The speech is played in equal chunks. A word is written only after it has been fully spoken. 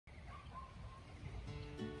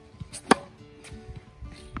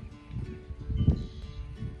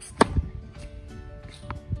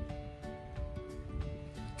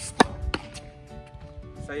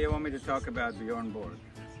So you want me to talk about Björn Borg?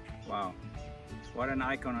 Wow, what an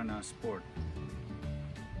icon in our sport.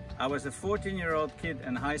 I was a 14-year-old kid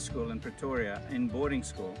in high school in Pretoria in boarding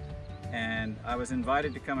school, and I was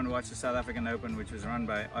invited to come and watch the South African Open, which was run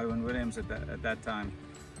by Owen Williams at that time.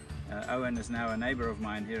 Owen is now a neighbor of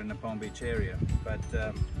mine here in the Palm Beach area, but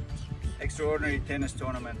extraordinary tennis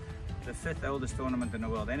tournament, the 5th oldest tournament in the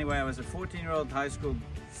world. Anyway, I was a 14-year-old high school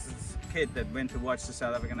kid that went to watch the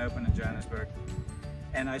South African Open in Johannesburg,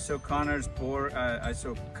 and I saw I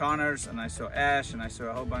saw Connors, and I saw Ash, and I saw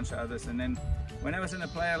a whole bunch of others. And then when I was in the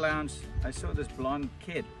player lounge, I saw this blonde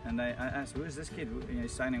kid, and I asked, "Who is this kid?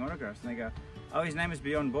 He's signing autographs." And they go, "Oh, his name is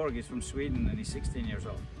Björn Borg. He's from Sweden, and he's 16 years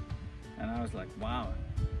old." And I was like, "Wow!"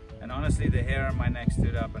 And honestly, the hair on my neck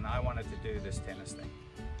stood up, and I wanted to do this tennis thing.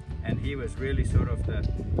 And he was really sort of the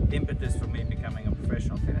impetus for me becoming a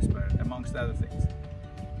professional tennis player, amongst other things.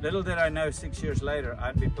 Little did I know, 6 years later,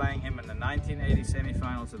 I'd be playing him in the 1980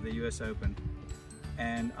 semifinals of the US Open,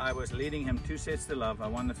 and I was leading him 2 sets to love. I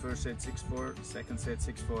won the first set 6-4, second set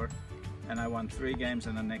 6-4, and I won 3 games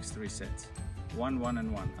in the next 3 sets. 1-1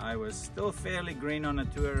 and 1. I was still fairly green on the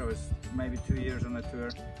tour. I was maybe 2 years on the tour.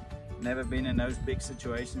 Never been in those big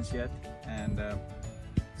situations yet, and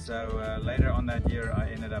so later on that year I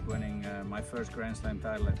ended up winning my first Grand Slam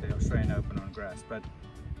title at the Australian Open on grass. But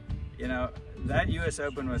you know, that US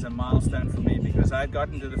Open was a milestone for me because I had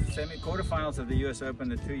gotten to the quarterfinals of the US Open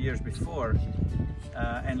the 2 years before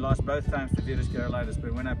and lost both times to Vidas Gerulaitis.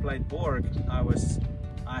 But when I played Borg,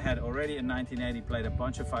 I had already in 1980 played a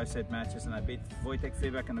bunch of 5-set matches, and I beat Wojtek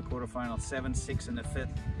Fibak in the quarterfinals, 7-6 in the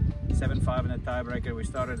 5th, 7-5 in the tiebreaker. We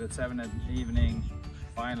started at 7 in the evening,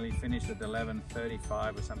 finally finished at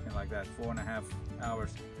 11:35 or something like that, 4.5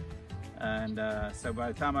 hours. And so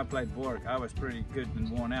by the time I played Borg, I was pretty good and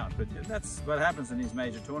worn out. But that's what happens in these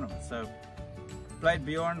major tournaments. So played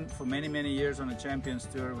Björn for many, many years on the Champions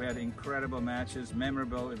Tour. We had incredible matches,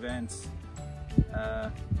 memorable events.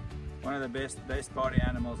 One of the best party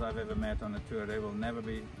animals I've ever met on the tour. There will never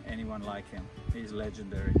be anyone like him. He's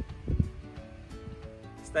legendary.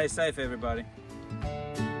 Stay safe, everybody.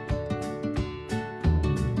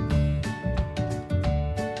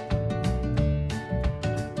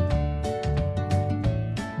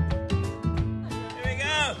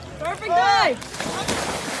 Perfect dive!